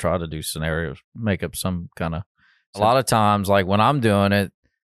check ride, I try to do scenarios, make up some kind of, a lot of times, like when I'm doing it,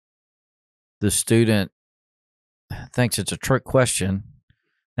 the student thinks it's a trick question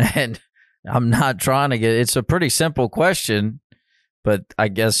and I'm not trying to get. It's a pretty simple question, but I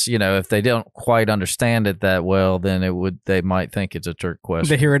guess if they don't quite understand it that well, then they might think it's a trick question.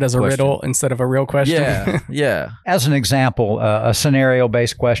 They hear it as a riddle instead of a real question. Yeah. As an example, a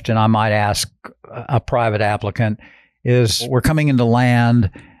scenario-based question I might ask a private applicant is: we're coming into land.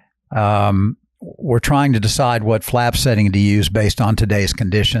 We're trying to decide what flap setting to use based on today's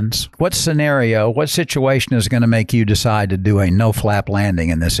conditions. What situation is going to make you decide to do a no flap landing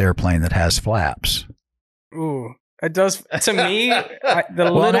in this airplane that has flaps? Ooh, it does to me.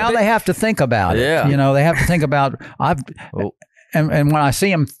 They have to think about it. Yeah. They have to think about. And when I see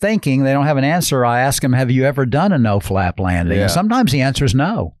them thinking, they don't have an answer. I ask them, "Have you ever done a no flap landing?" Yeah. And sometimes the answer is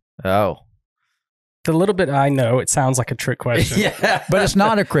no. Oh. The little bit I know, it sounds like a trick question. Yeah. But it's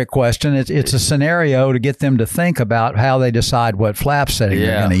not a trick question. It's a scenario to get them to think about how they decide what flap setting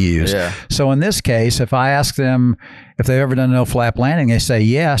they're going to use. Yeah. So in this case, if I ask them if they've ever done a no flap landing, they say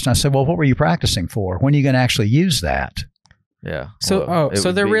yes. And I say, well, what were you practicing for? When are you going to actually use that? Yeah. So,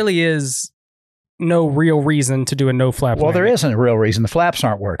 so there really is no real reason to do a no flap landing. Well, there isn't a real reason. The flaps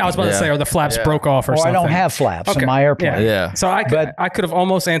aren't working. I was about to say, or the flaps broke off or something. I don't have flaps in my airplane. Yeah. So I could have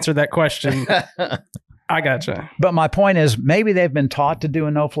almost answered that question. I gotcha. But my point is, maybe they've been taught to do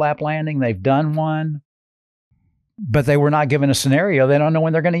a no flap landing. They've done one, but they were not given a scenario. They don't know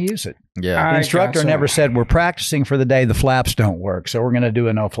when they're going to use it. Yeah. The instructor never said, we're practicing for the day the flaps don't work, so we're going to do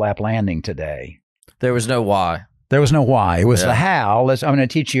a no flap landing today. There was no why. There was no why. It was the how. I'm going to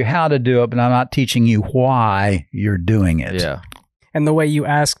teach you how to do it, but I'm not teaching you why you're doing it. Yeah. And the way you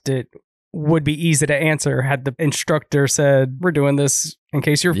asked it would be easy to answer had the instructor said, we're doing this in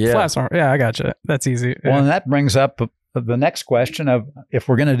case your flaps aren't. Yeah, I gotcha. That's easy. Well, and that brings up the next question of, if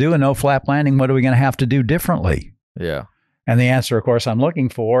we're going to do a no flap landing, what are we going to have to do differently? Yeah. And the answer, of course, I'm looking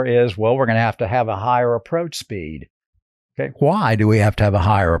for is, well, we're going to have a higher approach speed. Okay. Why do we have to have a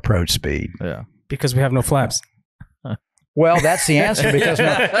higher approach speed? Yeah. Because we have no flaps. Well, that's the answer.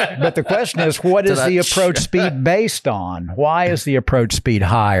 But the question is, what is the approach speed based on? Why is the approach speed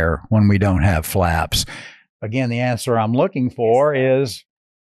higher when we don't have flaps? Again, the answer I'm looking for is,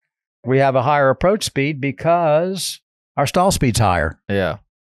 we have a higher approach speed because our stall speed's higher. Yeah.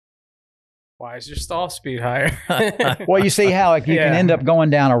 Why is your stall speed higher? Well, you see how you can end up going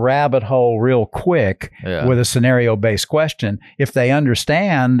down a rabbit hole real quick with a scenario-based question. If they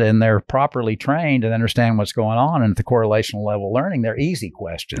understand and they're properly trained and understand what's going on and at the correlational level learning, they're easy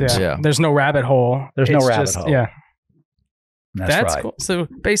questions. Yeah. There's no rabbit hole. There's no rabbit hole. Yeah. That's right. Cool. So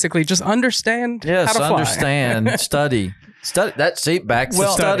basically, just understand how to fly. Understand, study. That's back to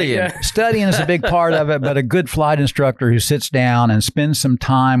studying. Yeah. Studying is a big part of it, but a good flight instructor who sits down and spends some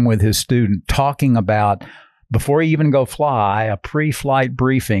time with his student talking about, before you even go fly, a pre-flight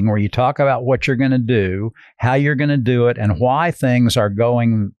briefing where you talk about what you're going to do, how you're going to do it, and why things are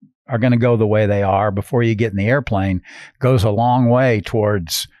going to go the way they are before you get in the airplane, goes a long way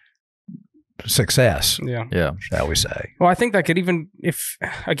towards success. Yeah. Shall we say. Well, I think that could even,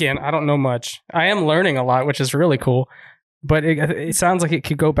 again, I don't know much. I am learning a lot, which is really cool. But it sounds like it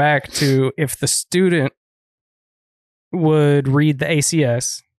could go back to, if the student would read the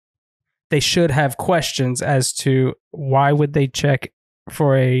ACS, they should have questions as to why would they check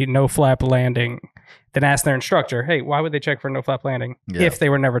for a no flap landing, then ask their instructor, hey, why would they check for a no flap landing if they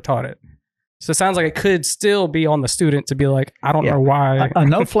were never taught it? So it sounds like it could still be on the student to be like, I don't know why. A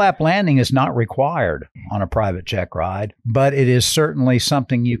no flap landing is not required on a private check ride, but it is certainly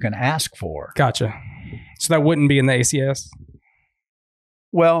something you can ask for. Gotcha. So that wouldn't be in the ACS?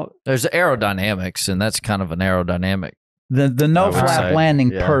 Well, there's aerodynamics, and that's kind of an aerodynamic. The no flap landing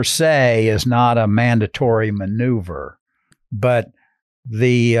per se is not a mandatory maneuver, but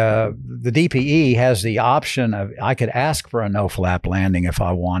the D.P.E. has the option of, I could ask for a no flap landing if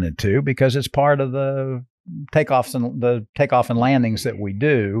I wanted to, because it's part of the takeoff and landings that we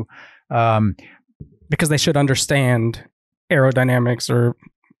do. Because they should understand aerodynamics, or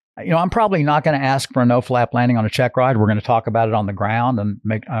I'm probably not going to ask for a no flap landing on a check ride. We're going to talk about it on the ground, and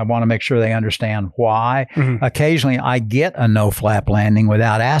I want to make sure they understand why. Mm-hmm. Occasionally, I get a no flap landing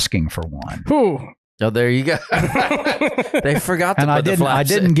without asking for one. Ooh. Oh, there you go. They forgot to put the flaps I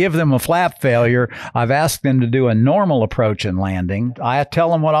didn't give them a flap failure. I've asked them to do a normal approach and landing. I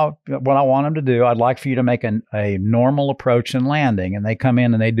tell them what I want them to do. I'd like for you to make a normal approach and landing, and they come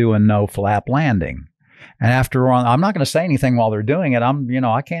in and they do a no flap landing. And after all, I'm not going to say anything while they're doing it.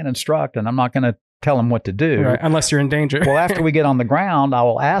 I can't instruct, and I'm not going to tell them what to do. Right, unless you're in danger. Well, after we get on the ground, I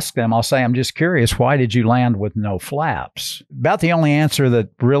will ask them, I'll say, I'm just curious, why did you land with no flaps? About the only answer that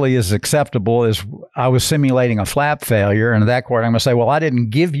really is acceptable is I was simulating a flap failure. And at that point, I'm going to say, well, I didn't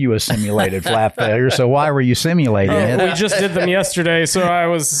give you a simulated flap failure, so why were you simulating it? We just did them yesterday, so I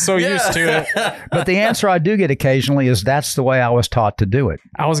was so used to it. But the answer I do get occasionally is that's the way I was taught to do it.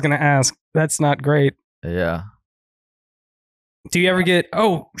 I was going to ask, that's not great. Yeah. Do you ever get,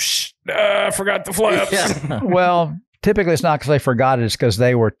 I forgot the flaps? Yeah. Well, typically it's not because they forgot it. It's because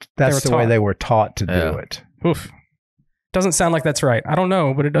that's the way they were taught to do it. Oof. Doesn't sound like that's right. I don't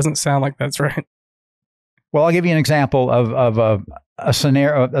know, but it doesn't sound like that's right. Well, I'll give you an example of a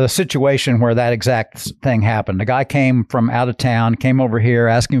scenario, a situation where that exact thing happened. The guy came from out of town, came over here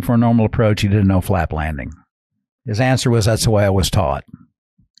asking for a normal approach. He did a no flap landing. His answer was, that's the way I was taught.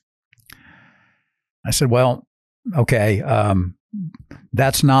 I said, well, okay,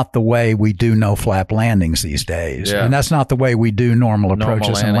 that's not the way we do no flap landings these days. Yeah. And that's not the way we do normal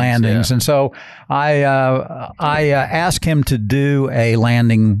approaches and landings. Yeah. And so I asked him to do a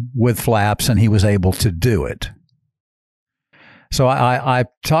landing with flaps, and he was able to do it. So I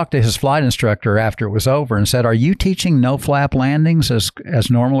talked to his flight instructor after it was over and said, are you teaching no flap landings as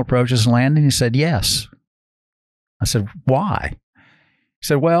normal approaches and landing? He said, yes. I said, why? He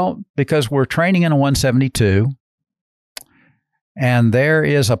said, well, because we're training in a 172, and there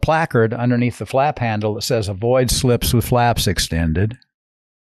is a placard underneath the flap handle that says avoid slips with flaps extended.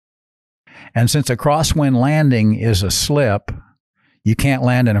 And since a crosswind landing is a slip, you can't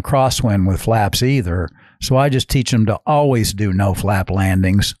land in a crosswind with flaps either. So I just teach them to always do no flap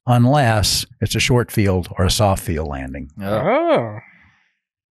landings unless it's a short field or a soft field landing. Oh.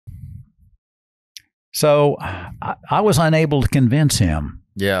 So I was unable to convince him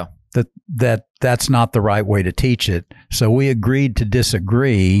that's not the right way to teach it. So we agreed to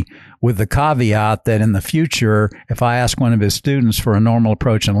disagree, with the caveat that in the future, if I ask one of his students for a normal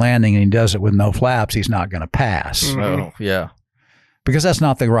approach and landing and he does it with no flaps, he's not going to pass. Mm-hmm. Oh, yeah. Because that's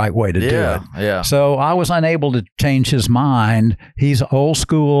not the right way to do it. Yeah. So I was unable to change his mind. He's old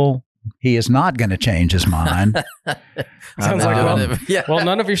school. He is not going to change his mind. Sounds like, well,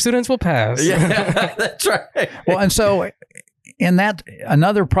 none of your students will pass. Yeah, that's right. Well, and so in that,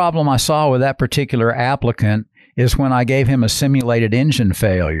 another problem I saw with that particular applicant is when I gave him a simulated engine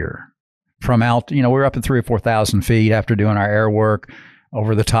failure from we were up at 3,000 or 4,000 feet after doing our air work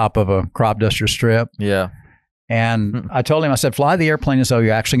over the top of a crop duster strip. Yeah. And I told him, I said, fly the airplane as though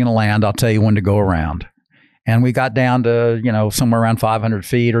you're actually going to land. I'll tell you when to go around. And we got down to, somewhere around 500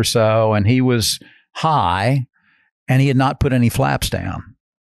 feet or so, and he was high, and he had not put any flaps down.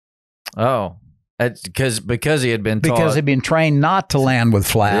 Oh, because he had been taught. Because he'd been trained not to land with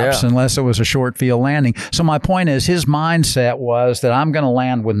flaps unless it was a short field landing. So my point is, his mindset was that I'm going to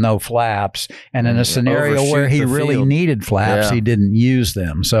land with no flaps, and in a scenario where he really needed flaps, he didn't use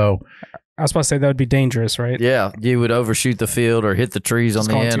them. So I was supposed to say that would be dangerous, right? Yeah, you would overshoot the field or hit the trees on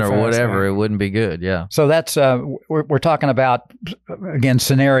the end or whatever. It wouldn't be good. Yeah. So that's we're talking about, again,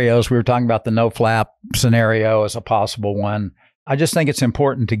 scenarios. We were talking about the no flap scenario as a possible one. I just think it's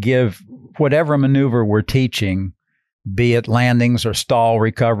important to give whatever maneuver we're teaching, be it landings or stall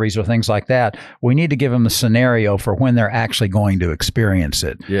recoveries or things like that, we need to give them a scenario for when they're actually going to experience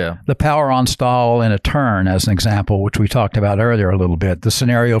it. Yeah. The power on stall in a turn, as an example, which we talked about earlier a little bit. The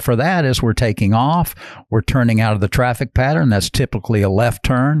scenario for that is we're taking off, we're turning out of the traffic pattern. That's typically a left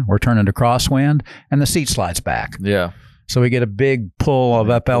turn. We're turning to crosswind, and the seat slides back. Yeah. So we get a big pull of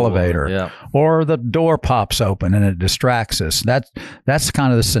up elevator, or the door pops open and it distracts us. That's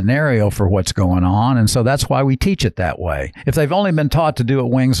kind of the scenario for what's going on, and so that's why we teach it that way. If they've only been taught to do it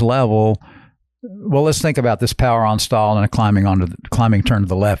wings level, well, let's think about this power on stall and a climbing turn to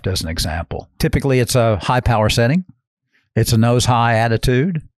the left as an example. Typically, it's a high power setting. It's a nose high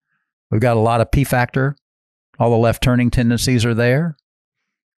attitude. We've got a lot of P factor. All the left turning tendencies are there.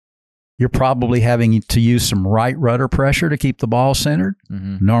 You're probably having to use some right rudder pressure to keep the ball centered.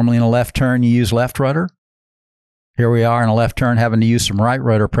 Mm-hmm. Normally in a left turn, you use left rudder. Here we are in a left turn having to use some right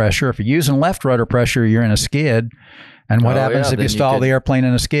rudder pressure. If you're using left rudder pressure, you're in a skid. And what happens if you stall the airplane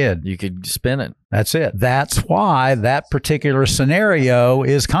in a skid? You could spin it. That's it. That's why that particular scenario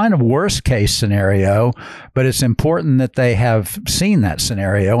is kind of worst case scenario, but it's important that they have seen that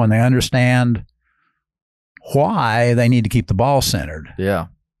scenario and they understand why they need to keep the ball centered. Yeah.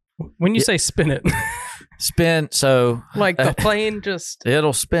 When you say spin it, spin, so like the plane just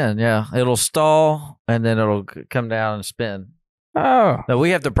it'll spin. Yeah, it'll stall and then it'll come down and spin. Oh, no,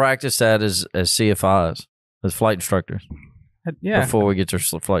 we have to practice that as CFIs, as flight instructors. Yeah, before we get to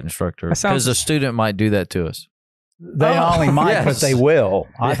flight instructor, because a student might do that to us. They only might, yes. but they will.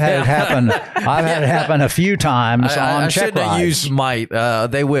 I've had it happen. I've had it happen a few times on I check shouldn't have rides. used might.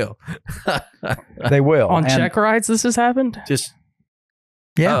 They will. They will. On And check rides, this has happened? Just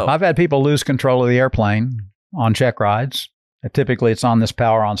yeah, Oh. I've had people lose control of the airplane on check rides. Typically, it's on this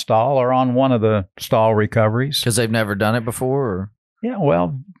power on stall or on one of the stall recoveries. because they've never done it before. Or? Yeah,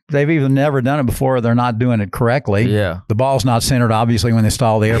 well, they've either never done it before or they're not doing it correctly. Yeah. The ball's not centered, obviously, when they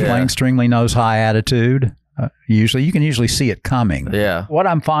stall the airplane. Yeah. Extremely nose high attitude. Usually, you can usually see it coming. Yeah. What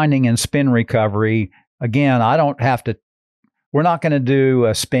I'm finding in spin recovery, again, I don't have to, we're not going to do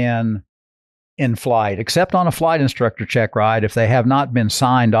a spin in flight, except on a flight instructor check ride. If they have not been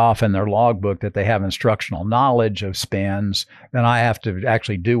signed off in their logbook that they have instructional knowledge of spins, then I have to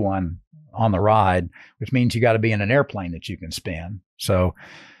actually do one on the ride, which means you got to be in an airplane that you can spin. So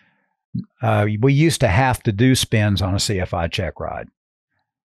we used to have to do spins on a CFI check ride.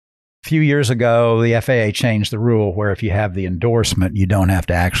 A few years ago, the FAA changed the rule where if you have the endorsement, you don't have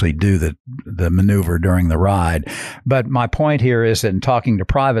to actually do the maneuver during the ride. But my point here is that in talking to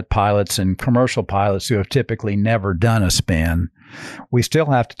private pilots and commercial pilots who have typically never done a spin, we still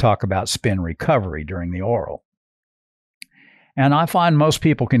have to talk about spin recovery during the oral. And I find most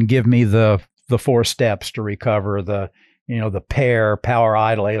people can give me the 4 steps to recover the pair, power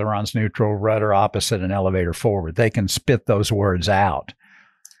idle, ailerons neutral, rudder opposite, and elevator forward. They can spit those words out.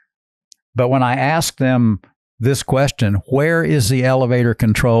 But when I ask them this question, where is the elevator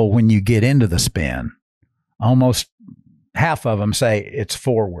control when you get into the spin? Almost half of them say it's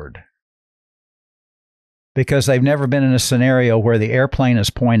forward. Because they've never been in a scenario where the airplane is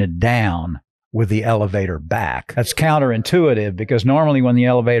pointed down with the elevator back. That's counterintuitive because normally when the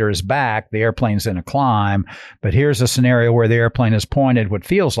elevator is back, the airplane's in a climb. But here's a scenario where the airplane is pointed what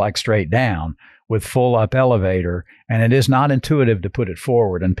feels like straight down with full up elevator, and it is not intuitive to put it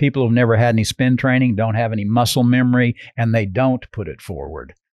forward. And people who've never had any spin training don't have any muscle memory, and they don't put it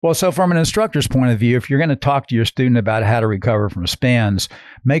forward. Well, so from an instructor's point of view, if you're going to talk to your student about how to recover from spins,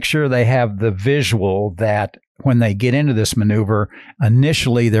 make sure they have the visual that when they get into this maneuver,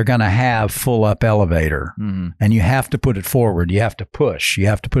 initially they're going to have full up elevator, and you have to put it forward. You have to push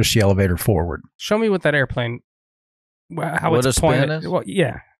the elevator forward. Show me what that airplane, how What it's a spin pointed. is? Well,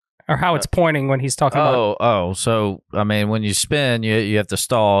 yeah. Or how it's pointing when he's talking about. So I mean, when you spin, you have to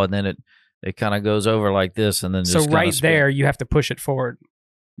stall, and then it kind of goes over like this, and then So just right spin. there, you have to push it forward.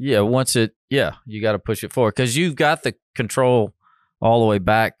 Yeah, you got to push it forward because you've got the control all the way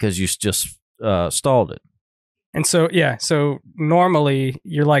back because you just stalled it. And so, so normally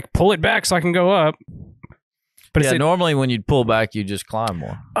you're like, pull it back so I can go up. But Yeah, normally when you pull back, you just climb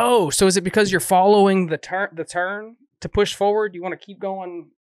more. Oh, so is it because you're following the turn to push forward? You want to keep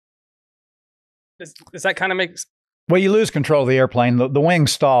going? Does that kind of make... Well, you lose control of the airplane. The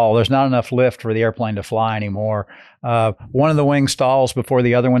wings stall. There's not enough lift for the airplane to fly anymore. One of the wings stalls before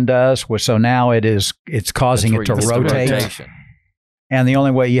the other one does, so now it's causing it to That's rotate. the rotation. And the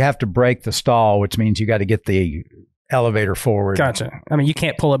only way you have to break the stall, which means you got to get the elevator forward. Gotcha. I mean, you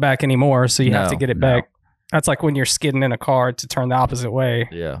can't pull it back anymore, so you have to get it back. That's like when you're skidding in a car to turn the opposite way.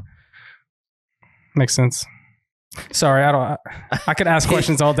 Yeah. Makes sense. Sorry, I could ask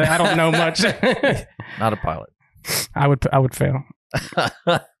questions all day. I don't know much. Not a pilot. I would fail.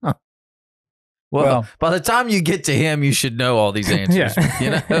 Well, by the time you get to him, you should know all these answers. Yeah. You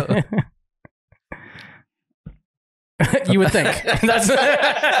know? You would think. That's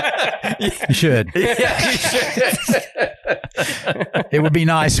You should. Yeah, you should. It would be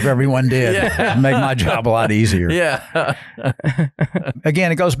nice if everyone did. Yeah. It'd make my job a lot easier. Yeah.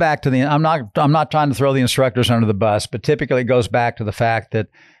 Again, it goes back to I'm not trying to throw the instructors under the bus, but typically it goes back to the fact that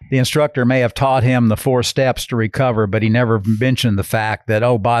the instructor may have taught him the 4 steps to recover, but he never mentioned the fact that,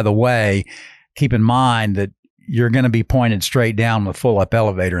 oh, by the way, keep in mind that you're going to be pointed straight down with full up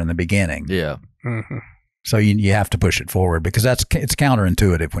elevator in the beginning. Yeah. Mm-hmm. So you have to push it forward because it's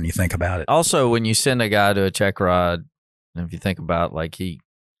counterintuitive when you think about it. Also, when you send a guy to a check ride, if you think about like he,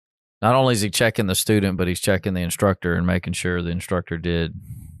 not only is he checking the student, but he's checking the instructor and making sure the instructor did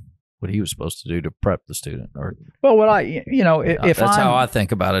what he was supposed to do to prep the student. Or well, if that's how I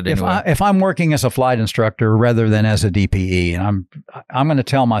think about it anyway. If I'm working as a flight instructor rather than as a D.P.E, and I'm going to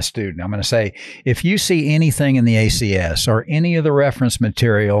tell my student, I'm going to say, if you see anything in the ACS or any of the reference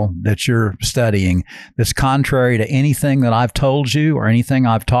material that you're studying that's contrary to anything that I've told you or anything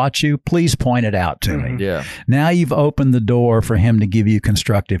I've taught you, please point it out to me. Yeah. Now you've opened the door for him to give you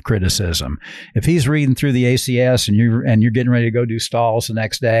constructive criticism. If he's reading through the ACS and you're getting ready to go do stalls the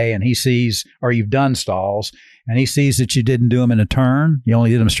next day, and he sees, or you've done stalls, and he sees that you didn't do them in a turn, you only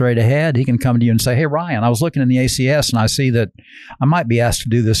did them straight ahead, he can come to you and say, hey, Ryan, I was looking in the ACS and I see that I might be asked to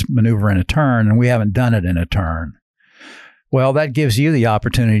do this maneuver in a turn, and we haven't done it in a turn. Well, that gives you the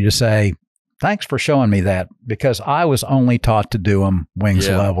opportunity to say, thanks for showing me that, because I was only taught to do them wings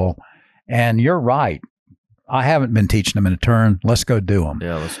level. And you're right. I haven't been teaching them in a turn. Let's go do them.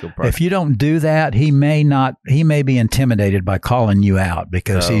 Yeah, let's go practice. If you don't do that, he may be intimidated by calling you out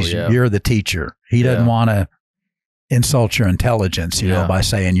because you're the teacher. He doesn't want to insult your intelligence, you know, by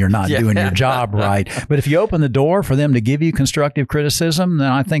saying you're not doing your job right. But if you open the door for them to give you constructive criticism, then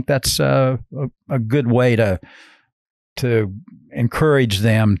I think that's a good way to encourage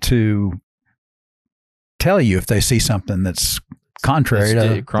them to tell you if they see something that's contrary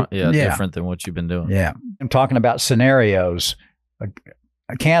to different than what you've been doing. Yeah. I'm talking about scenarios.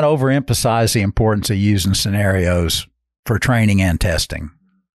 I can't overemphasize the importance of using scenarios for training and testing.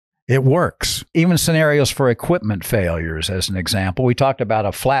 It works. Even scenarios for equipment failures, as an example. We talked about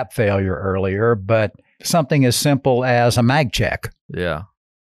a flap failure earlier, but something as simple as a mag check. Yeah.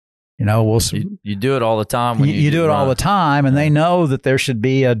 You know, you do it all the time. When you do it all the time, and they know that there should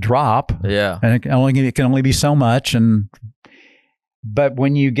be a drop. Yeah. And it can only be so much. But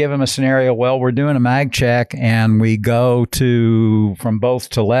when you give them a scenario, well, we're doing a mag check and we go from both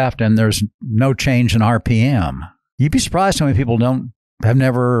to left and there's no change in RPM. You'd be surprised how many people don't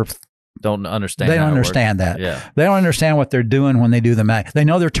understand. They don't understand that. Yeah. They don't understand what they're doing when they do the mag. They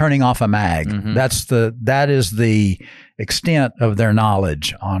know they're turning off a mag. Mm-hmm. That is the extent of their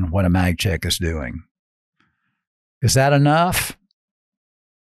knowledge on what a mag check is doing. Is that enough?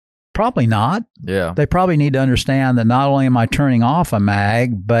 Probably not. Yeah. They probably need to understand that not only am I turning off a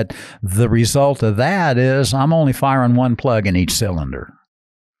mag, but the result of that is I'm only firing one plug in each cylinder.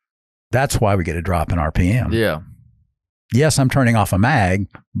 That's why we get a drop in RPM. Yeah. Yes, I'm turning off a mag,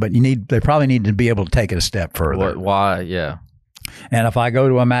 but they probably need to be able to take it a step further. Why? Yeah. And if I go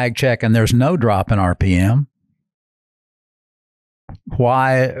to a mag check and there's no drop in RPM,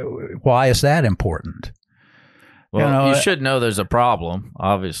 why is that important? Well, you should know there's a problem,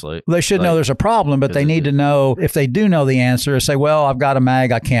 obviously. They should know there's a problem, but they need to know, if they do know the answer, say, well, I've got a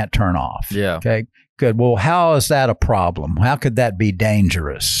mag I can't turn off. Yeah. Okay, good. Well, how is that a problem? How could that be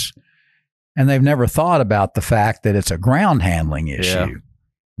dangerous? And they've never thought about the fact that it's a ground handling issue.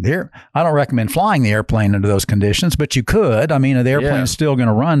 Yeah. I don't recommend flying the airplane under those conditions, but you could. I mean, the airplane's still going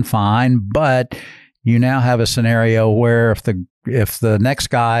to run fine, but you now have a scenario where if the next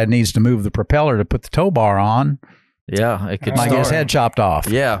guy needs to move the propeller to put the tow bar on, it could might get his head chopped off.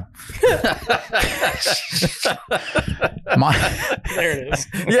 Yeah. There it is.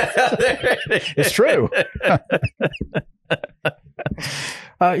 Yeah, there it is. It's true.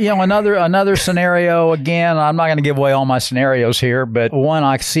 Another scenario, again, I'm not going to give away all my scenarios here, but one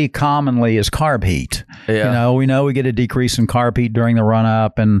I see commonly is carb heat. Yeah. We know we get a decrease in carb heat during the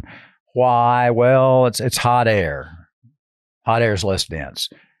run-up, and why? Well, it's hot air. Hot air is less dense.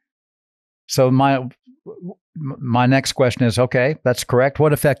 So my next question is, okay, that's correct.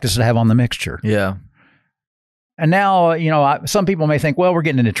 What effect does it have on the mixture? Yeah. And now, some people may think, well, we're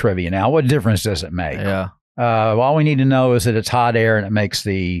getting into trivia now. What difference does it make? Yeah. All we need to know is that it's hot air and it makes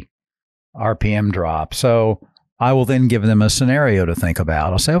the RPM drop. So I will then give them a scenario to think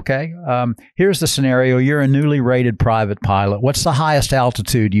about. I'll say, okay, here's the scenario. You're a newly rated private pilot. What's the highest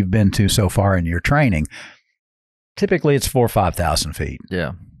altitude you've been to so far in your training? Typically, it's 4,000 or 5,000 feet.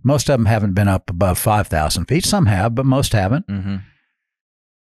 Yeah. Most of them haven't been up above 5,000 feet. Some have, but most haven't. Mm-hmm.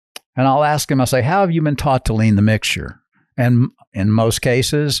 And I'll ask them, I'll say, how have you been taught to lean the mixture? And in most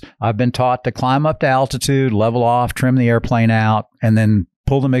cases, I've been taught to climb up to altitude, level off, trim the airplane out, and then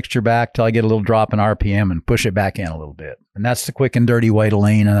pull the mixture back till I get a little drop in RPM and push it back in a little bit. And that's the quick and dirty way to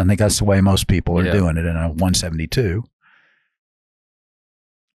lean. And I think that's the way most people are doing it in a 172.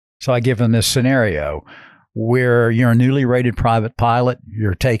 So I give them this scenario where you're a newly rated private pilot.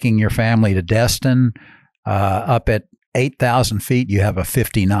 You're taking your family to Destin. Up at 8,000 feet, you have a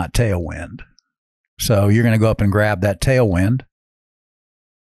 50-knot tailwind. So you're going to go up and grab that tailwind,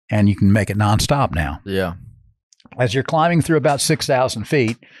 and you can make it nonstop now. Yeah. As you're climbing through about 6,000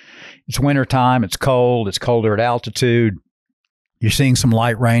 feet, it's wintertime, it's cold, it's colder at altitude. You're seeing some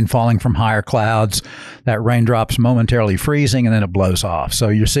light rain falling from higher clouds. That raindrop's momentarily freezing, and then it blows off. So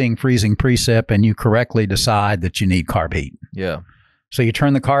you're seeing freezing precip, and you correctly decide that you need carb heat. Yeah. So you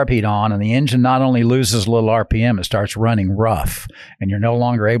turn the carb heat on, and the engine not only loses a little RPM, it starts running rough, and you're no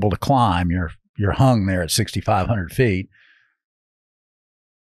longer able to climb. You're hung there at 6,500 feet.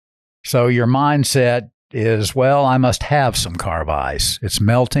 So your mindset is, well, I must have some carb ice. It's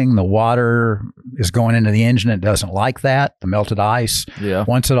melting. The water is going into the engine. It doesn't like that, the melted ice. Yeah.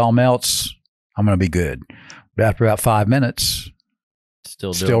 Once it all melts, I'm going to be good. But after about 5 minutes,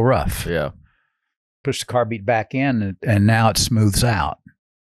 still rough. Yeah. Push the carb heat back in, and now it smooths out.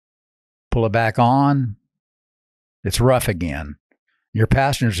 Pull it back on. It's rough again. Your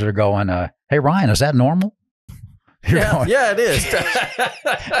passengers are going, hey, Ryan, is that normal? Yeah, it is.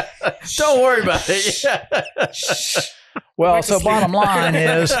 Don't worry about it. Well, so bottom line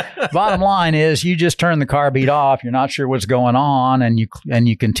is you just turn the carb heat off. You're not sure what's going on, and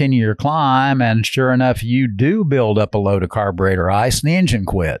you continue your climb, and sure enough, you do build up a load of carburetor ice, and the engine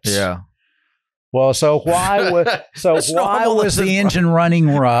quits. Yeah. Well, so why was the engine running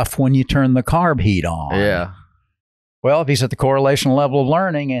rough when you turn the carb heat on? Yeah. Well, if he's at the correlation level of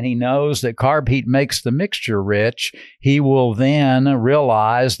learning and he knows that carb heat makes the mixture rich, he will then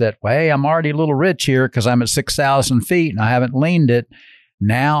realize that, hey, I'm already a little rich here because I'm at 6,000 feet and I haven't leaned it.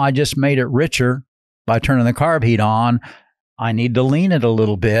 Now I just made it richer by turning the carb heat on. I need to lean it a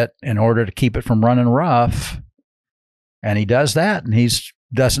little bit in order to keep it from running rough. And he does that, and he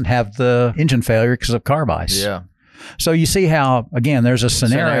doesn't have the engine failure because of carb ice. Yeah. So you see how, again, there's a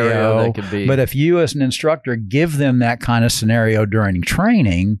scenario that could be. But if you as an instructor give them that kind of scenario during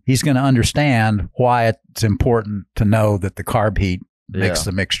training, he's going to understand why it's important to know that the carb heat makes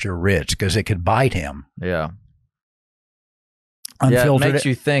the mixture rich, because it could bite him. Yeah. Unfiltered, it makes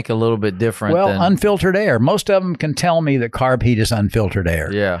you think a little bit different. Well, unfiltered air. Most of them can tell me that carb heat is unfiltered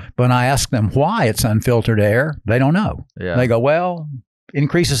air. Yeah. But when I ask them why it's unfiltered air, they don't know. Yeah. They go, well,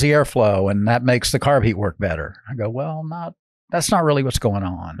 increases the airflow and that makes the carb heat work better. I go, well, that's not really what's going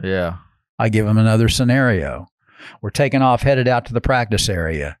on. Yeah. I give them another scenario. We're taking off, headed out to the practice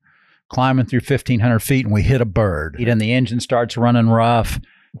area, climbing through 1,500 feet, and we hit a bird. And the engine starts running rough.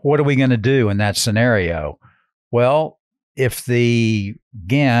 What are we going to do in that scenario? Well, if the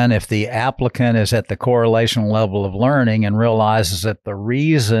applicant is at the correlation level of learning and realizes that the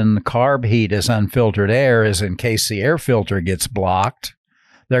reason carb heat is unfiltered air is in case the air filter gets blocked,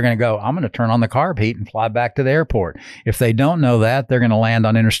 they're going to go, I'm going to turn on the carb heat and fly back to the airport. If they don't know that, they're going to land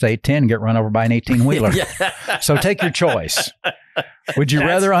on Interstate 10 and get run over by an 18-wheeler. So take your choice. Would you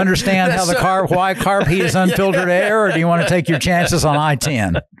rather understand why carb heat is unfiltered air, or do you want to take your chances on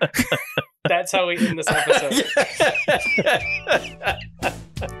I-10? That's how we end this episode.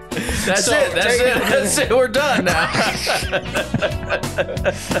 That's it. We're done now.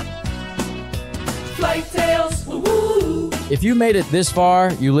 Flight Tales, woo-woo. If you made it this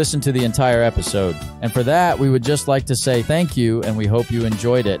far, you listened to the entire episode. And for that, we would just like to say thank you, and we hope you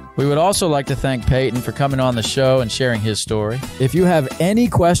enjoyed it. We would also like to thank Peyton for coming on the show and sharing his story. If you have any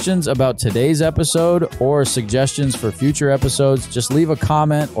questions about today's episode or suggestions for future episodes, just leave a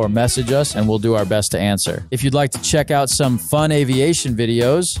comment or message us, and we'll do our best to answer. If you'd like to check out some fun aviation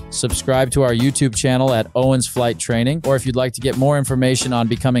videos, subscribe to our YouTube channel at Owens Flight Training. Or if you'd like to get more information on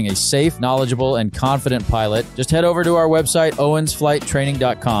becoming a safe, knowledgeable, and confident pilot, just head over to our website,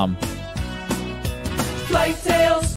 owensflighttraining.com. Flight Tales.